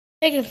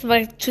Welcome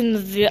back to the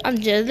video. I'm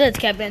Jed, that's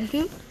Captain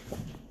Coop,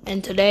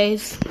 and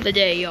today's the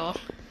day, y'all.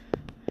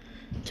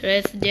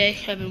 Today's the day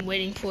I've been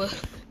waiting for.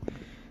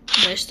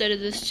 When I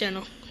started this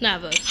channel.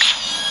 Not really.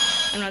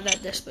 I'm not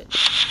that desperate.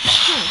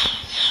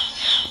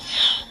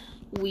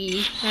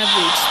 We have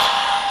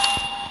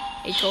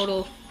reached a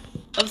total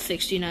of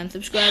 69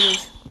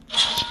 subscribers.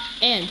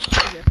 And,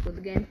 for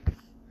the game,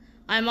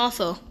 I'm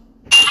also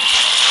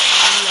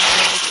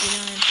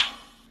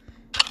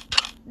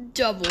 69.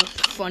 Double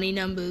funny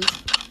numbers.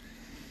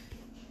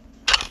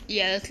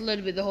 Yeah, that's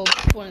literally the whole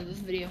point of this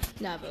video.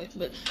 Not really,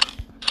 but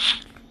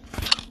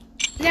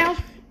now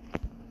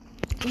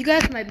you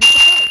guys might be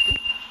surprised.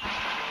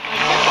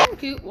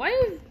 Why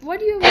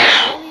do you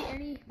have really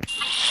any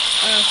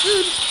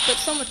food but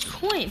so much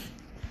coin?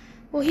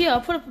 Well, here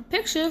I'll put up a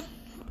picture.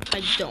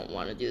 I don't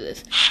want to do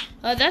this.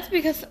 That's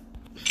because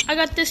I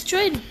got this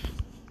trade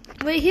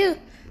right here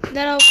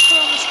that I'll put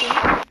on the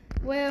screen,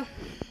 where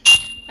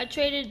I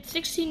traded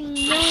 16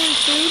 million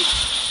food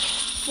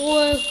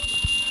for,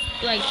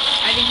 like,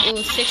 I think it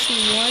was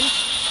 61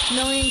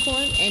 million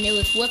coin, and it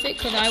was worth it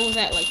because I was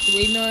at like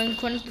 3 million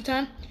coin at the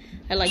time.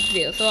 I like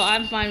 0, so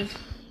I'm fine with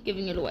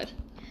giving it away.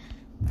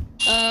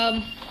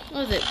 What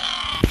was it?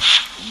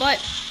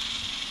 But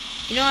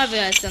you know, I've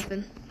got something.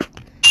 One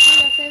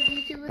of my favorite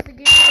YouTubers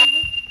again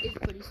is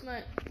pretty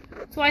smart,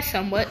 so I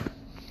somewhat.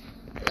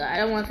 I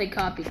don't want to say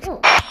copied.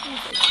 Oh,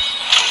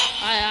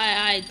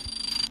 I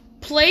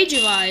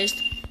plagiarized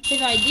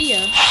his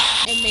idea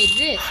and made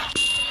this.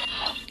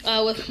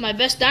 With my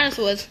best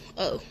dinosaurs.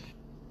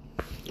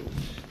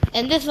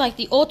 And this is like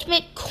the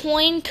ultimate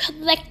coin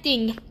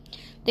collecting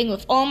thing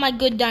with all my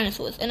good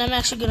dinosaurs. And I'm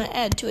actually going to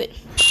add to it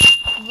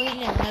right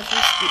now as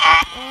we speak.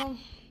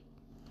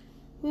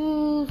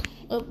 Who's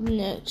up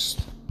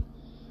next?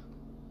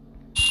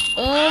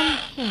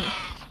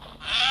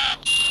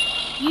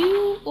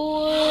 You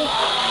or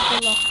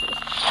Allosaurus?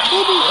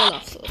 We'll do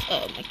Allosaurus.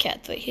 Oh, my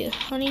cat's right here.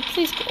 Honey,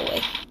 please go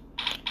away.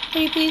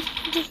 Honey, please.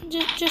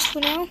 Just for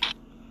now.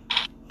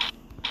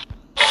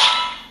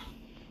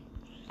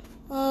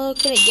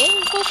 Can I get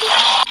him closer?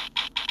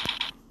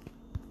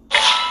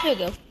 There we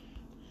go.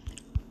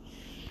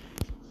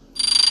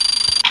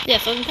 Yeah,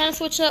 so I'm kind of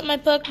switching up my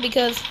puck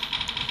because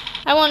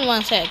I wouldn't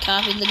want to say I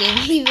copied the game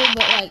either,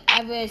 but like,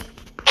 I read it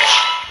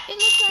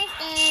looks nice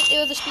and it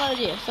was a smart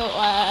idea, so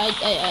I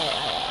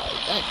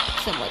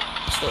somewhat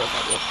stole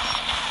that idea.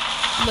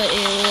 But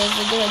it was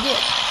a good idea.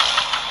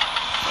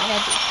 So I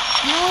had to.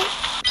 You know what?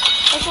 I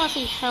just want to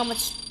see how much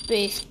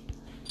space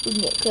we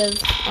can get,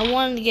 because I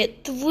wanted to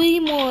get 3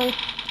 more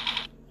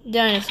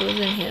dinosaurs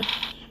in here.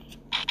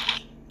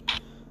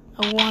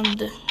 I wanted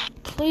to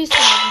please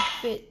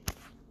fit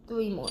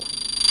 3 more.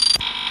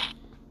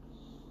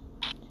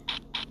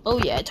 Oh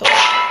yeah, I totally.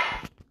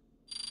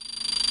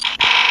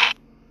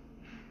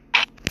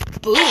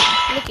 Boom!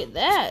 Look at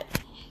that.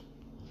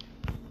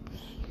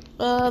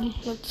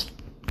 Let's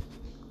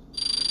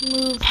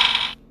move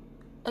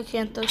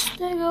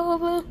Acanthostega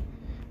over.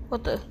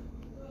 What the?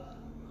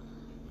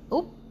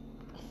 Oh.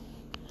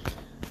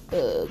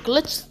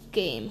 Glitch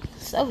game.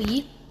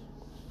 Sorry.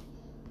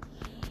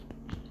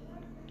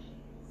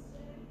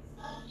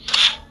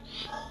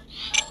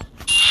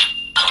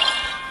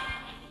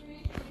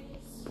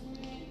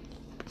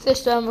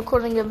 Sister, I'm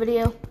recording a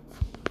video.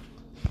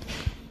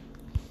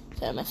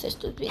 Sorry, my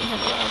sister's being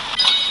hella loud.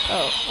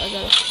 Oh, I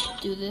gotta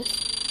do this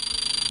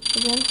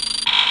again.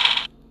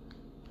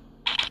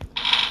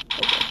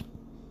 Okay.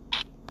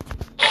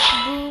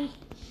 Boom.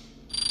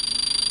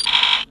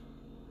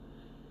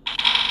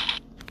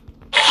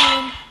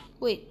 Boom.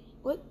 Wait,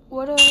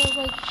 what are,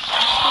 like,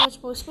 how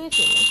much more space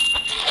in there?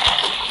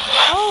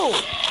 Oh!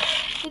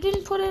 They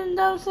didn't put it in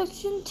down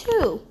section 2.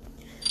 Well,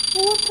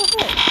 what the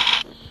heck?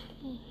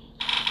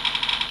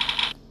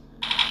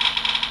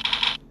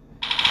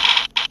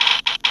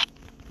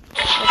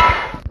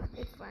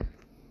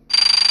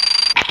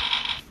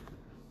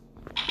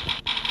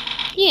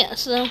 Yeah,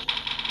 so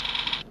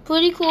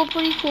pretty cool.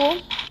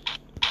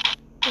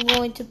 I'm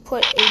going to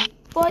put a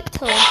butt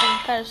ton of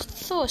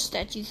Patasaurus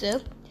statues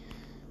there,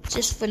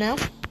 just for now.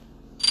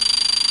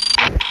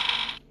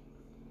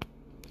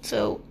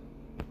 So,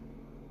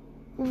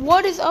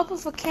 what is up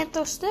with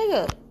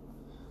Acanthostega?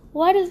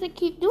 Why does it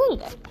keep doing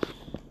that?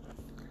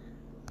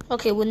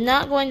 Okay, we're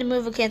not going to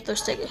move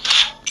Acanthostega.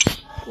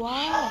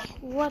 Why?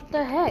 What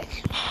the heck?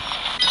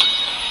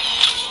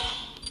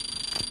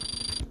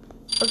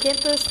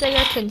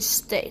 Acanthostega can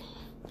stay.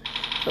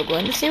 We're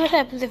going to see what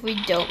happens if we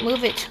don't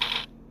move it.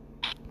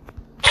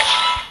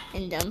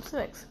 And down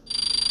 6.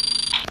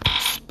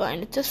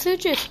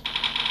 Spinotosuchus.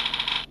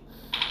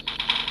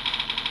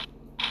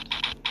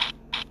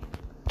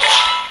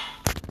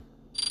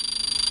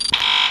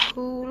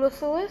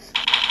 Coolosaurus.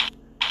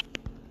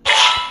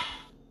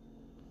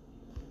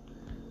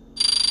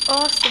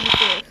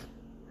 Osteosaurus.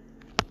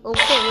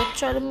 Okay, let's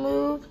try to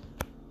move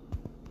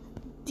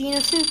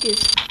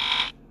Deinosuchus.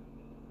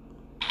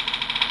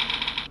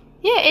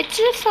 Yeah, it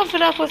just something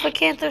up with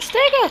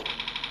Acanthostega.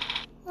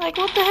 Like,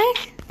 what the heck?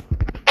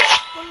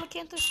 What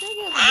did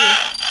Acanthostega ever do?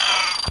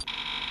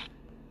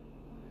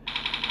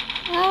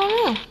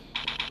 don't know.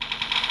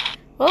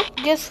 Well,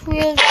 guess we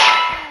have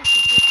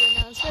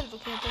now instead of a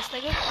campus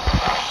sticker.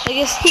 I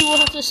guess he will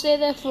have to stay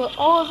there for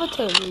all of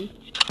eternity.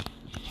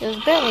 Because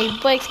apparently he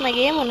breaks my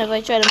game whenever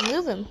I try to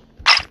move him.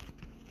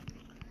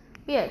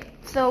 Yeah,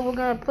 so we're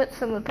gonna put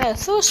some of the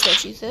Parasaurus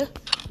statues here.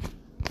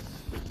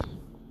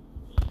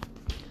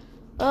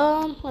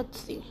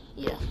 Let's see.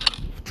 Yeah.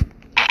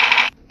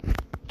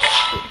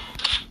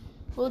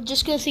 We're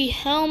just gonna see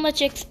how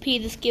much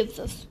XP this gives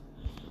us.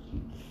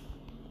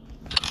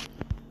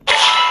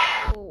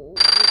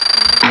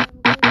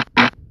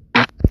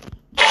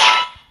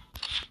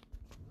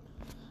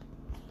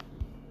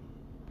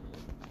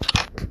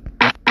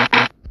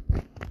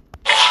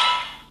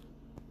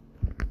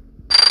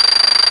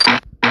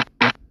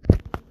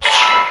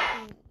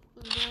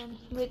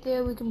 Right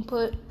there we can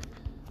put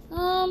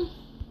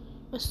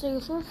let's take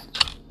this one.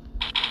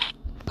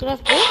 Could I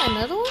put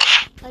another one?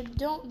 I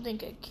don't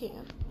think I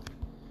can.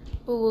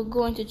 But we're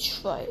going to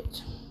try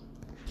it.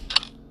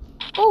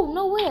 Oh,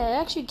 no way,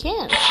 I actually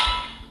can.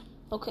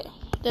 Okay,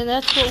 then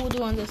that's what we'll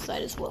do on this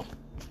side as well.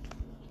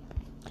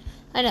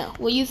 I know,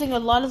 we're using a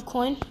lot of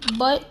coin,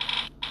 but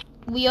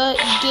we are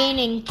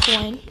gaining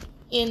coin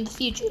in the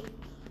future.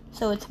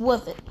 So it's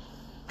worth it.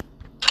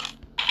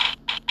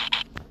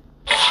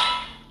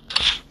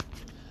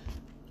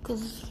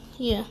 Because,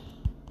 yeah.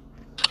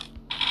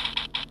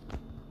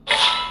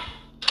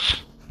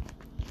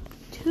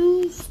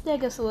 2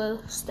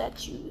 Stegosaurus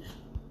statues.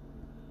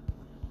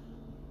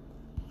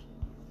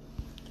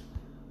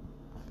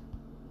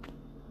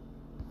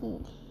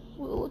 Ooh,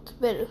 well, what's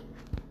better?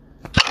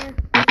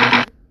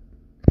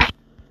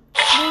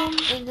 Boom,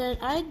 and then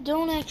I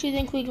don't actually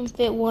think we can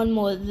fit one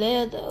more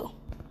there, though.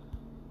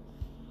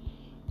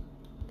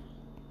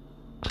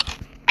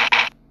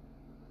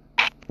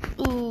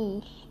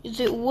 Ooh, is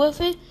it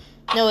worth it?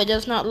 No, it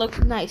does not look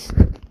nice.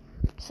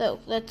 So,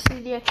 let's see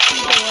the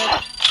XP go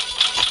up.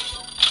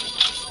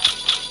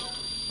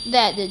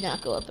 That did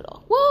not go up at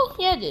all. Well,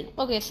 yeah, it did.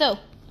 Okay, so,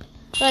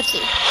 let's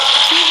see.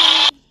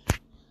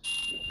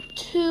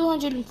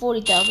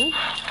 240,000, 119,000,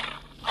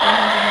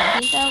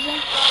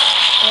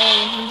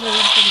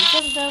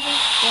 177,000,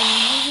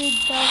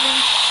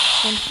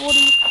 100,000,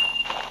 140,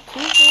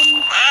 240,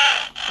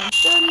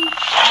 130,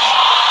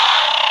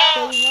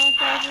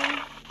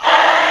 39,000,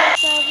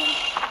 40,000,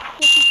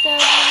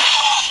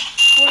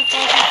 50,000,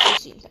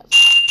 40,000, 16,000.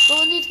 But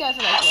when these guys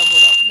are like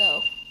leveled up,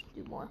 they'll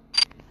do more.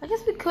 I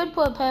guess we could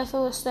put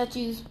Parasaurus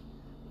statues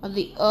on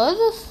the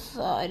other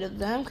side of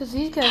them, because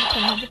these guys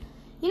can have...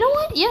 You know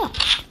what? Yeah.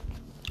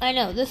 I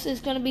know, this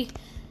is going to be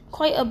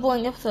quite a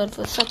boring episode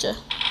for such a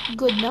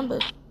good number.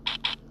 Are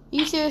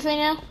you serious right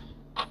now?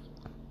 Are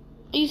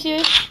you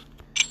serious?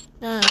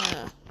 No.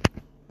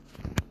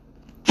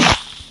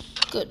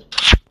 Good.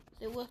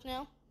 Does it work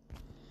now?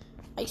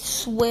 I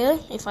swear,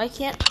 if I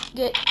can't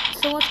get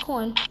so much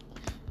coin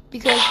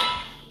because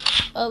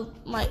of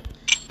my...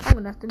 I'm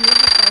going to have to move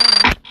this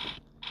around.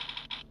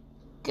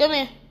 Come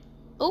here.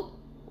 Oh,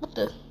 what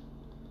the?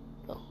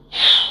 Oh.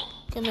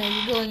 Come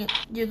here,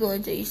 you're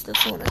going to East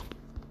Sauna.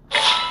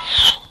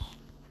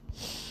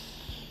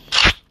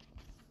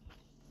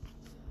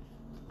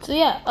 So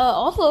yeah,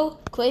 also,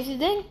 crazy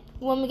thing,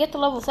 when we get to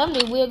level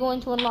 70, we are going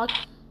to unlock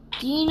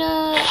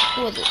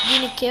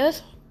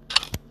Dinocaris?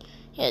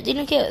 Yeah,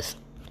 Dinocaris.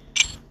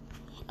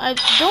 I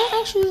don't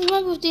actually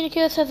remember if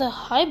Dinocaris has a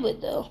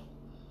hybrid, though.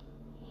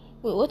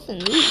 Wait, what's the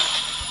new?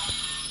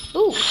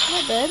 Ooh,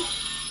 not bad.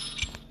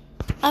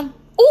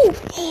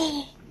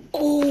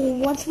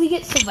 Once we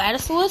get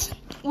Ceratosaurus,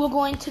 we're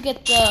going to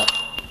get this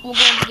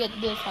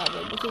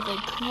hybrid, which is a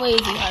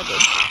crazy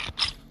hybrid.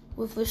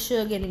 We're for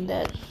sure getting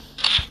that.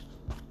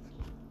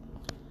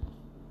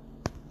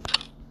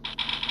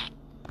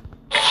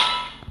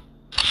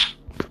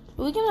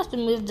 We're gonna have to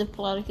move the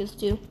Diplodocus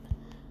too.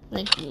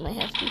 Like, we might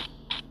have to.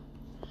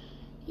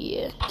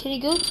 Yeah. Can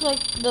you go to,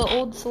 like, the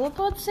old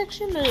sauropod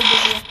section, or does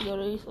he have to go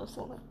to Resource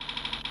Center?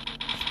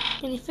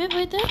 Can he fit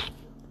right there?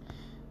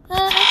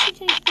 Actually,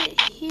 can he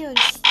fit here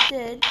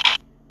instead?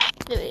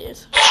 There he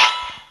is.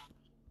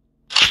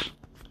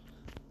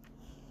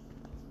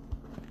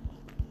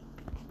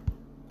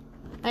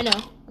 I know.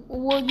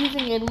 We're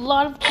using a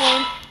lot of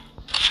coin,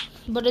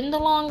 but in the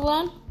long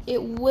run,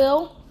 it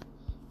will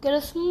get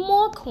us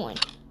more coin.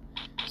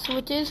 So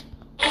it is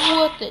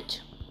worth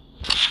it.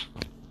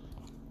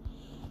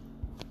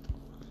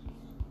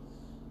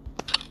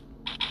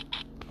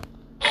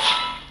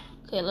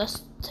 Okay,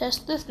 let's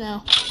test this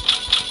now.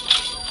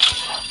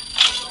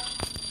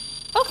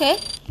 Okay,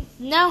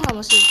 now how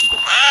much is it?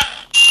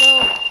 So,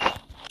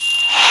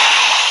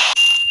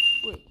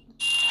 wait.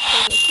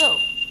 Okay, so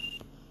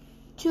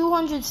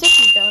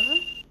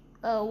 260,000,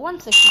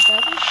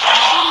 160,000,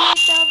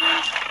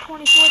 48,000,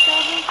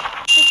 24,000,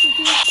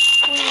 52,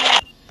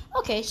 49.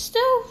 Okay,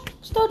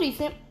 still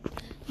decent.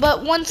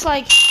 But once,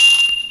 like,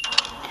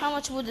 how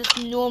much would this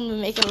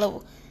normally make a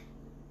level?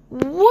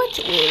 What?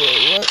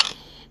 What?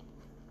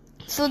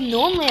 So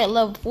normally at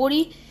level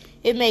 40,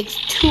 it makes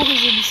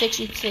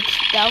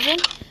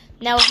 266,000.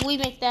 Now if we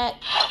make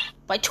that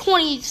by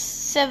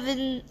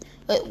 27,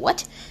 Wait,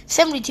 what?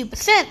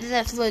 72%? Then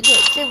that's really good.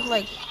 Same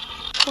like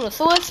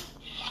Pulosaurus,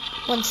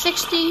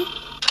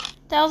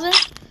 160,000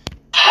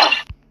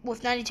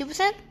 with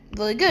 92%.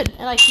 Really good.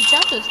 And like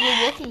Chapters,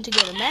 we're working to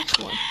get a max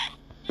one.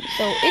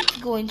 So it's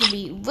going to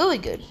be really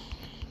good.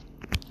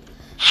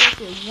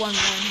 Actually, one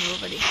more here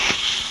already.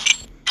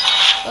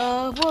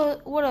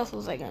 What else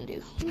was I gonna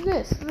do?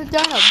 This, the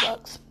Dino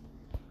Bugs.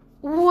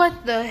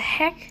 What the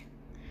heck?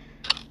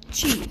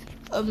 Gee,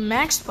 a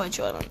max punch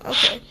on them.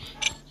 Okay.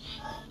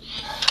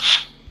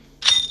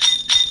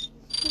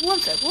 One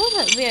sec. What was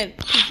that? We had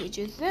two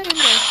creatures. Is that in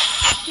there?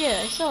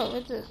 Yeah, I saw it.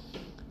 Right there.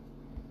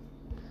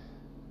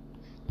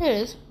 There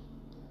it is.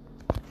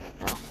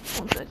 No,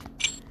 one sec.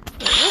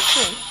 Yeah, this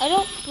thing. I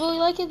don't really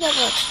like it that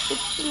much.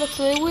 It looks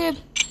really weird.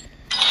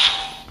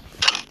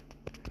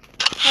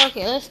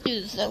 Okay, let's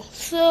do this though.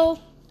 So,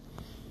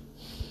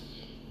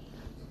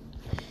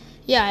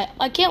 yeah,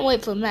 I can't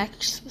wait for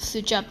Max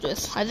Suit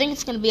Chapters. I think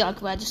it's gonna be like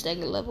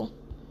Stagger level,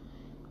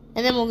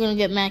 and then we're gonna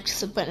get Max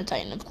Serpent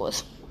Titan, of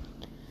course.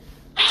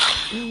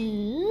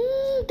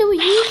 Do we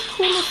use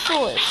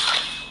Pulosaurus?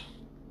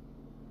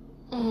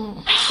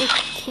 It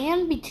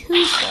can be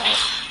too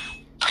fast,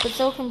 but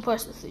so can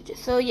Precious Suture.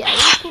 So yeah, we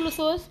use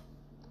Pulosaurus,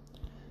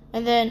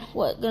 and then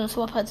what? Gonna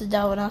swap out to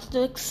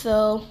Darwinosterix.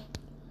 So.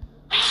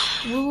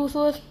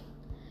 Rubosaurus.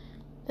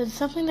 There's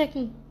something that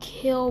can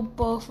kill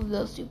both of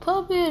those two.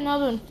 Probably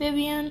another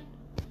amphibian.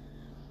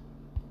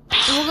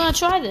 And we're gonna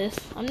try this.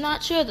 I'm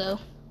not sure though.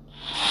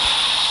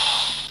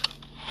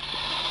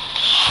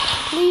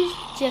 Please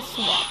just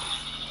swap.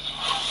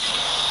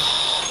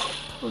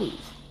 Please.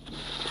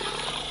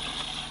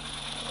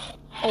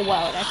 Oh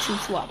wow, it actually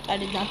swapped. I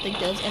did not think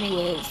there was any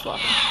way it was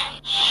swapping.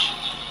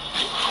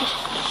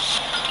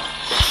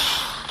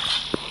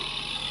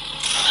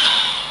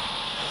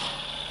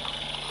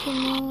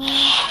 Come on.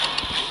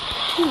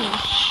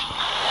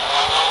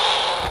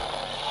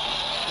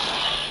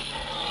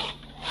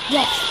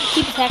 Yes,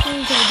 keep attacking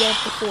until we get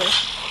up to 4.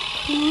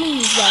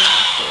 Please don't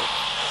have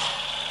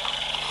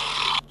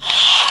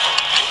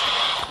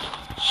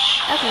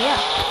Okay, yeah.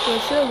 For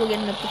sure we're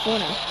getting up to 4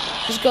 now.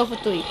 Just go for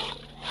 3.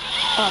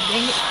 Oh,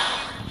 dang it.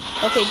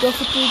 Okay, go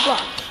for 3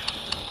 blocks.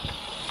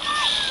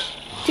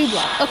 2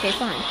 blocks. Okay,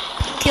 fine.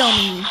 Kill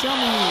me.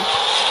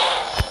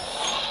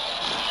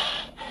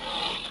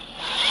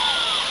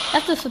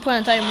 After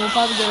Serpent Titan, we'll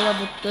probably go to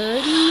level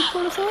 30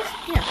 Pulosaurus.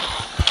 Yeah.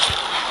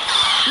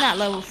 Not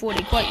level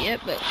 40 quite yet,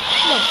 but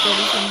level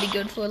 30 is going to be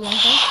good for a long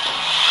time.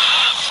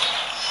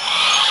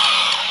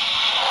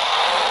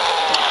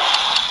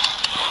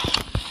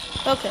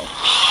 Okay.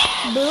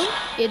 Boom.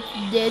 It's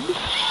dead.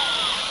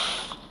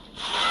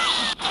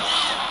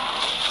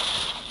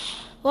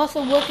 We're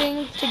also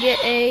working to get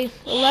a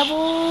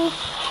level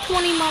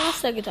 20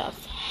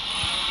 Monoceratops.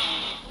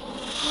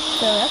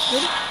 So that's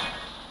good.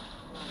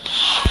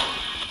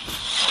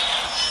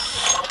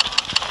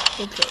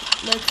 Okay,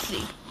 let's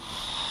see.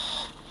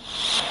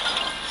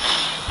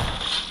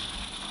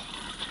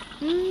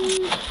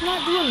 Not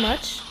doing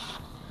much.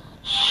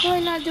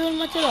 Really not doing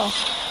much at all.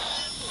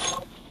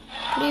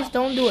 Please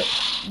don't do it.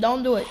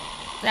 Don't do it.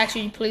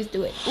 Actually, please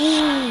do it.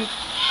 Ooh.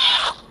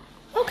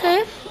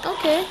 Okay.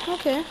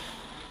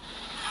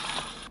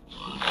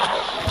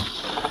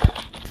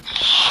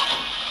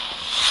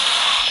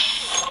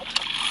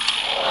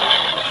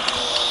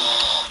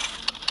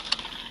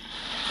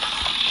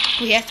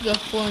 We have to go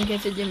for 4 in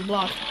case it didn't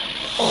block.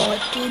 Oh,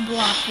 it did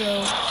block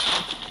though.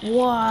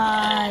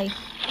 Why?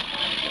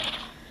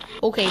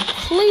 Okay,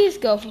 please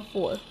go for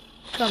 4.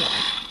 Come on.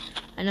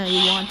 I know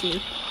you want to.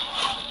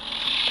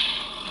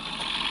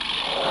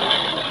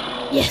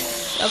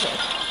 Yes. Okay.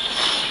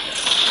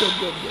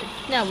 Good.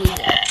 Now we know.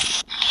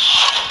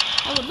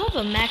 I would love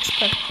a max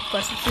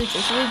plus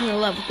Suture, so even a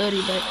level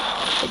 30, but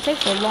it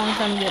takes a long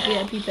time to get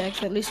VIP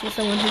packs, at least for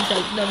someone who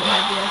doesn't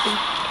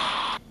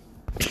have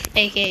VIP.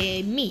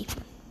 AKA me.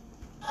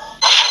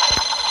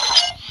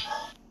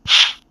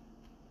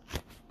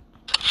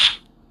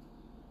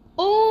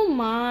 Oh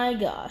my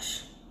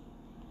gosh.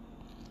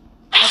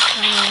 I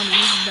kind of want to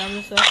use the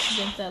Dominus Rex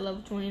against that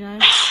level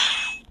 29.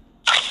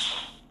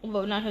 But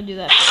we're not going to do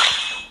that first.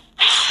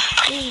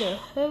 Getting the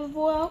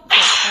Herbivore out,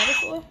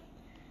 Predator,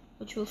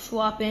 which will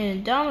swap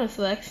in Dominus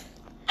Rex.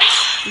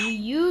 Do we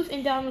use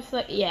Indominus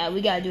Rex? Yeah,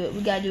 we got to do it.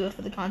 We got to do it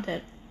for the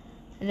content.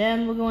 And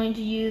then we're going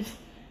to use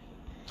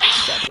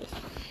Okay.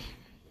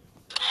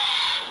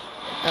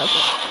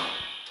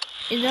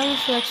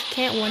 Indominus Rex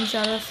can't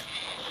one-shot us,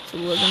 so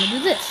we're going to do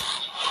this.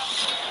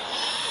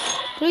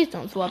 Please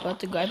don't swap out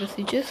the Grypa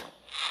Sutures.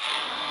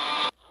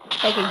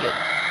 Okay, good.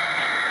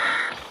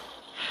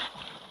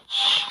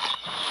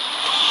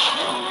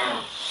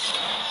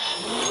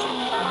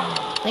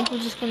 I think we're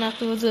just gonna have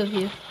to reserve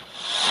here.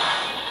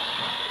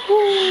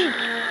 Woo!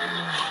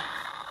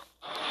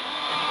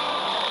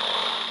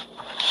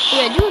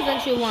 Yeah, I do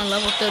eventually want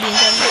level 30 and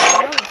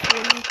level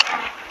 40.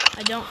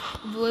 I don't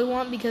really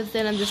want because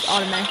then I'm just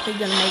automatically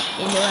gonna make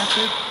Indo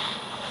after.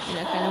 And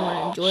I kinda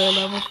wanna enjoy a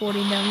level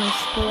 40 down this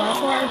for a while.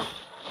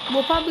 So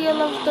we'll probably get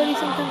level 30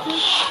 sometime soon.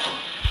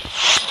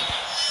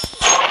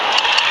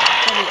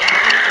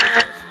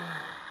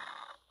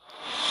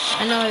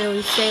 I know I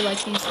always say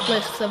like these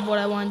lists of what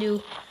I want to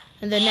do,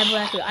 and then never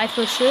actually. I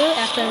for sure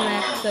after I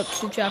max up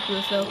two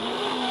chapters though,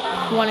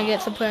 want to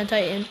get some Planet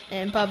Titan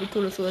and probably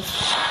Kudos.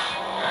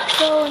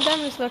 So in that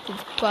respect,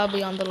 it's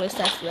probably on the list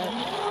after that.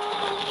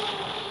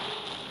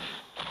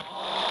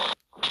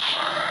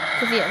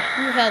 Cause yeah,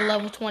 we've had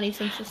level 20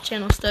 since this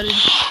channel started.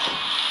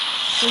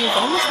 It's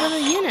almost been a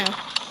year now.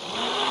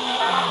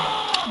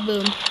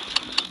 Boom.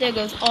 There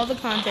goes all the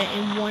content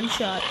in one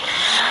shot.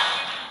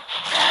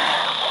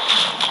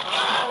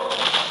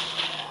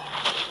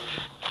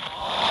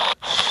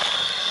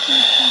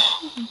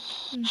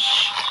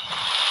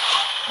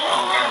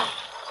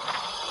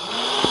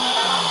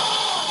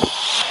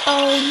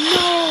 Oh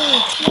no!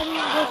 Let me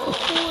go for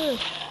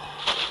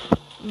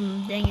 4.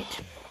 Dang it.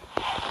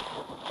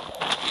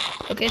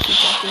 Okay, so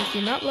chapters,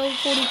 you're not level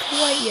 40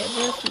 quite yet,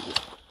 but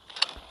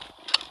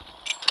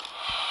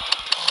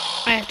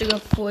I have to go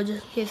for 4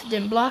 just in case it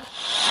didn't block.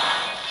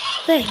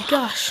 Thank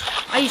gosh.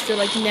 I used to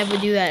like never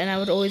do that and I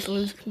would always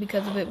lose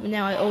because of it, but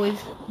now I always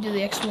do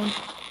the extra one.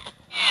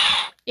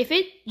 If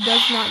it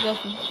does not go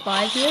for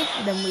 5 here,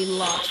 then we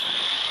lost.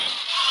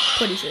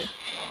 Pretty sure.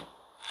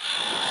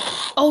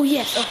 Oh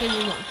yes, okay,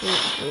 we won.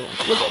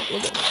 We're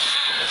good.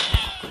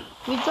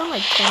 We've done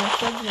like 10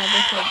 episodes and I've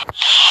been like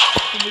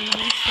 3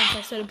 weeks since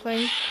I started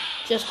playing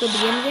just for the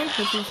game again,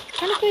 which is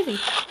kind of crazy.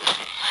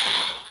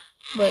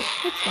 But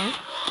it's fine.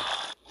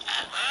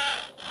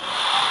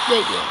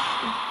 Great game.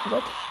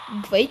 What?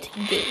 Great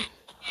game.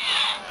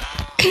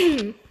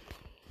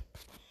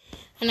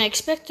 And I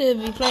expect to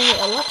be playing it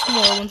a lot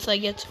more once I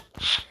get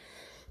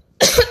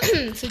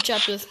 2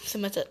 chapters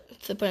submitted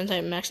to Planet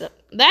Titan maxed up.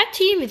 That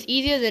team is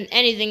easier than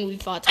anything we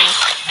fought today.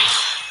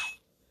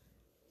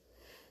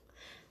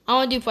 I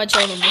want to do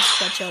Pachotum, just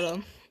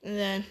Pachotum. And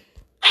then,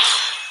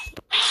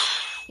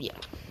 yeah.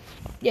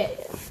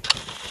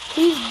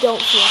 Please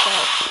don't feel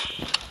out.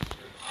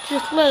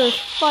 Just let us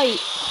fight.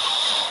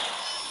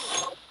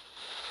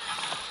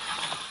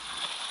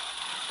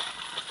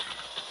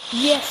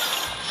 Yes.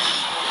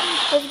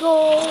 Let's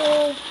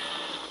go.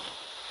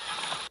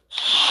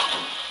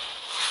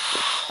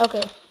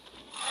 Okay.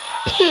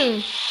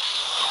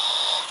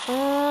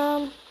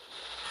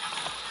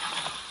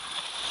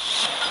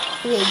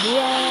 Wait, do I?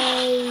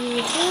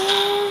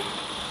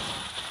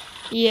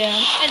 Yeah,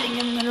 I think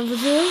I'm gonna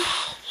reserve.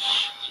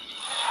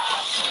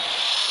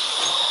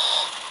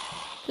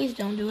 Please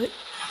don't do it.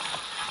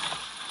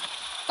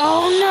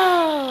 Oh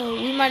no!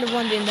 We might have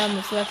won the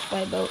Indominus Rex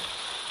fight, but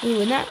we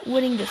were not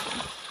winning this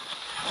one.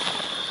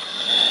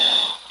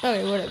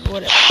 Okay, whatever.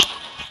 1, 2, 3.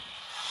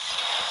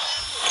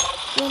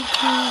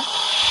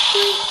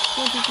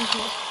 1, 2, 3,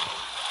 4.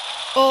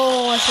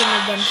 Oh, I shouldn't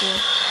have done 4.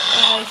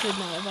 Oh, I should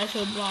not have. I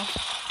should have blocked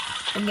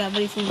and got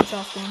ready for the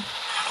soft one.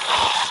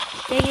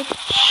 Dang it.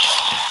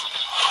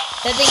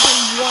 That thing can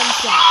one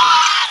shot.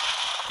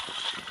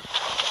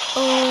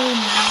 Oh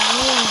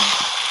no.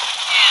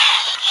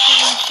 That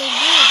one's so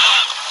good.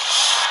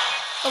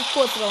 Of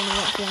course it only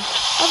went 1.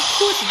 Of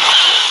course it is.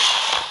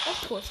 Of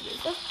course it is.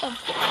 Of course.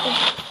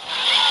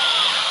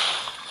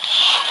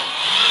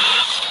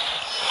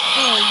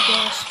 Oh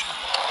gosh.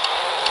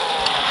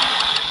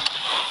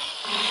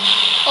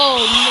 Oh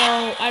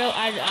no.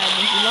 I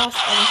think we lost.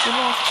 I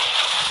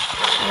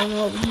don't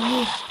know what we can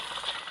do.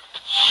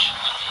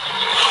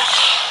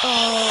 Oh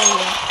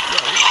yeah.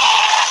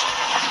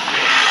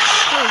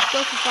 Please go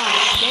for 5.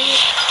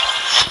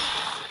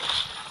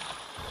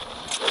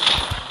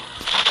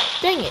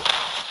 Dang it.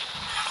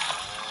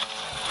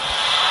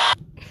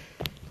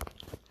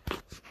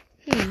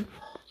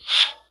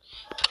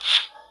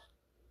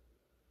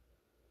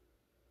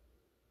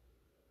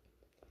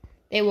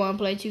 They want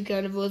to play 2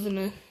 carnivores and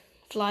a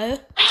flyer.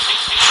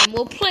 And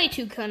we'll play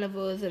 2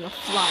 carnivores and a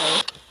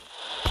flyer.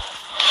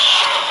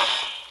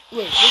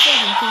 Wait, this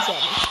doesn't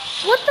 2-shot me.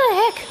 What the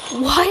heck?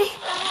 Why?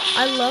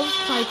 I love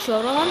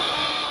Pychodon,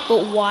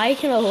 but why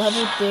can a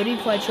level 30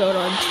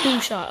 Pychodon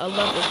 2-shot a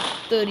level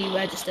 30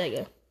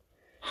 Registega?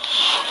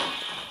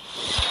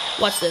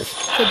 Watch this.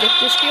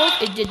 Predictor skill,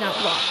 it did not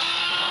block.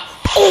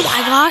 Oh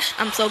my gosh,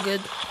 I'm so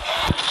good.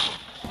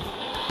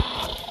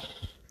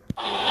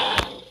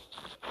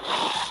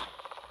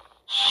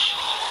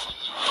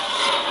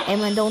 Hey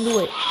man, don't do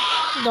it.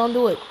 Don't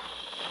do it.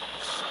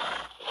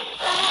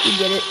 He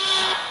did it.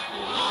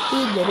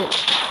 He did it.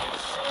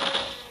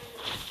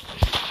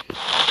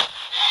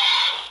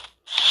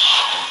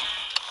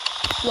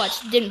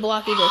 Watch, didn't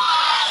block either.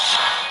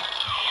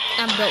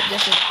 I'm built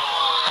different.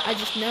 I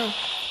just know.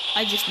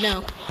 And then I just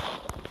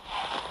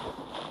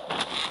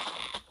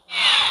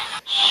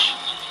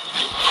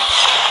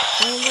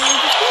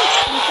did.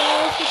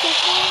 Because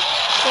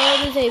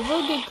there is a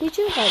very good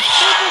creature that has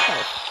terrible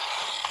health.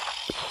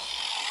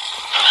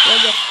 Well, I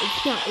guess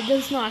it's not. It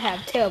does not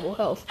have terrible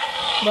health.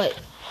 But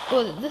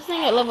what was it? This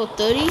thing at level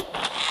 30.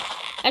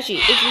 Actually,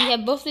 if we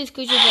have both these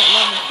creatures at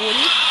level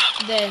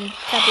 40, then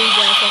Tapu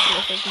Jurassic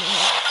will take more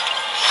health.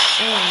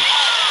 And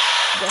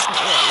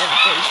definitely at level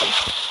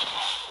 32.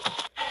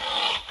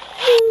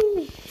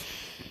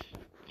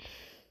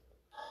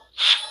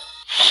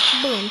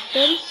 Boom.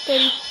 30,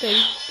 30,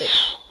 30, 30.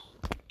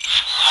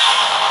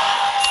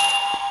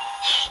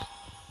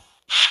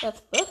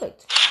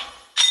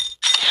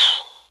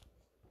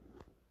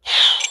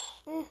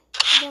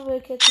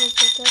 kids make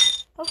TikTok.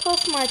 How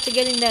close am I to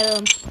getting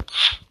that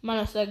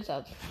minus eggs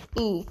out?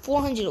 Ooh,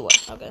 400 away.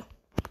 Okay.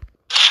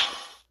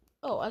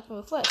 Oh, I can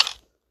reflect.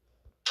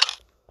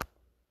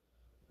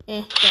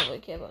 Don't really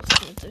care about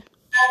this.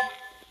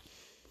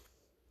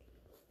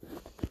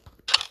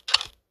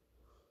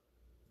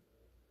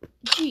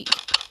 Gee.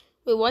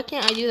 Wait, why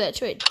can't I do that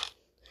trade?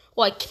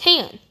 Well, I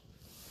can.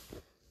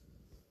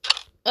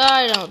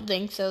 I don't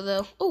think so,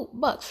 though. Oh,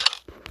 bucks.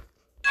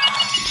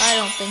 I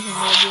don't think I'm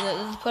going to do that.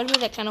 There's a part of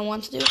me that kind of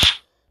wants to,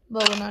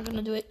 but we're not going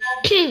to do it.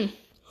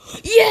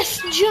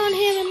 Yes! John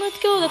Hammond,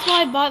 let's go. That's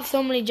why I bought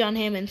so many John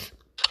Hammonds.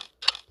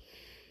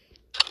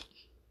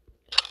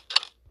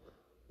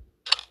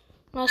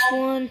 Last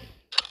one.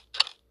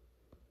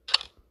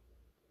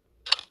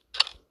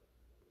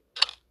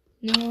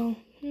 No.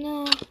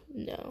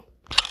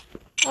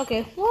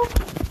 Okay, well,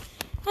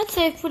 I'd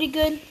say a pretty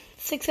good,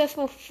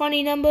 successful,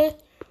 funny number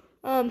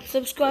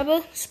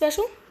subscriber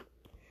special.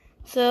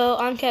 So,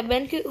 I'm Cat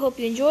Bandicoot. Hope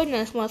you enjoyed, and I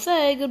just want to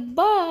say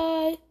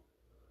goodbye.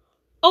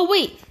 Oh,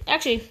 wait.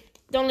 Actually,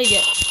 don't leave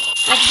yet.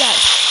 I forgot.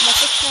 My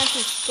 69th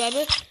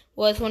subscriber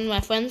was one of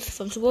my friends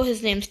from school.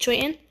 His name's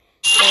Trayton.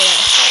 So,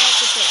 shout out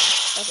to Trayton.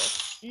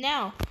 Okay.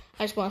 Now,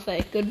 I just want to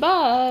say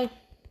goodbye.